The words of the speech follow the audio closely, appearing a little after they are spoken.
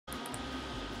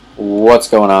What's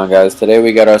going on, guys? Today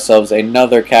we got ourselves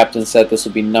another captain set. This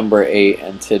will be number 8,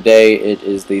 and today it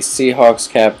is the Seahawks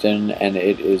captain, and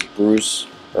it is Bruce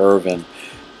Irvin.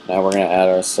 Now we're going to add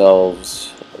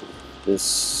ourselves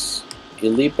this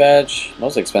elite badge.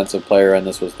 Most expensive player, and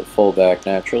this was the fullback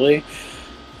naturally.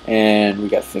 And we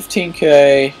got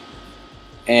 15K,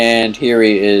 and here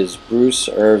he is, Bruce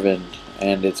Irvin,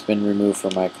 and it's been removed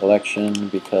from my collection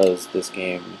because this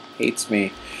game hates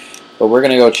me. But we're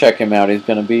going to go check him out. He's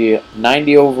going to be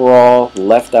 90 overall,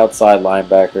 left outside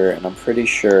linebacker, and I'm pretty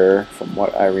sure, from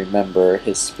what I remember,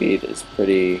 his speed is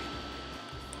pretty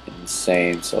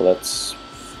insane. So let's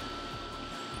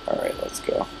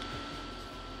go.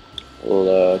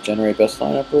 We'll generate best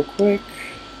lineup real quick.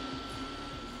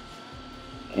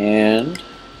 And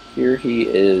here he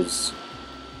is,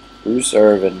 Bruce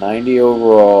Irvin, 90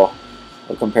 overall.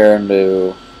 We'll compare him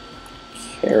to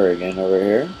Kerrigan over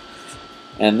here.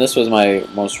 And this was my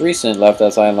most recent left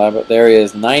outside linebacker. There he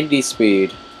is, 90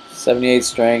 speed, 78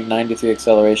 strength, 93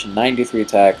 acceleration, 93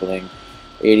 tackling,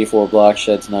 84 block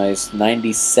sheds, nice,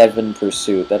 97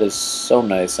 pursuit. That is so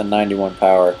nice, and 91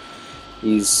 power.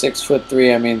 He's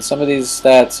 6'3". I mean, some of these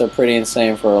stats are pretty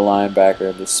insane for a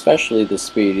linebacker, especially the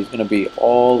speed. He's going to be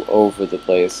all over the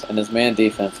place, and his man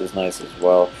defense is nice as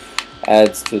well.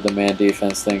 Adds to the man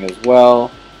defense thing as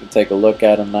well. You can take a look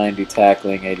at him: 90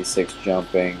 tackling, 86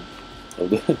 jumping.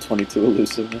 22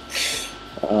 elusiveness.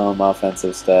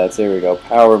 Offensive stats. Here we go.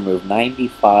 Power move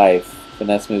 95.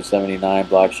 Finesse move 79.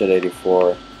 Block shed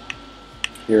 84.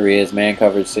 Here he is. Man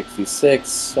coverage 66.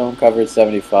 Zone coverage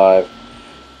 75.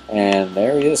 And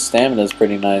there he is. Stamina is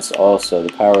pretty nice also.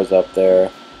 The power's up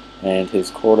there. And his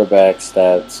quarterback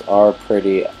stats are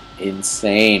pretty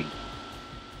insane.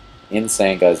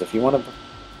 Insane, guys. If you want to,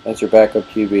 that's your backup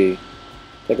QB,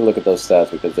 take a look at those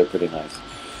stats because they're pretty nice.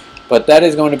 But that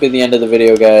is going to be the end of the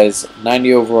video, guys.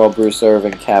 90 overall Bruce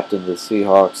Irvin, captain of the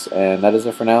Seahawks. And that is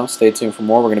it for now. Stay tuned for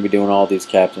more. We're going to be doing all these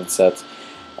captain sets.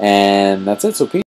 And that's it. So peace.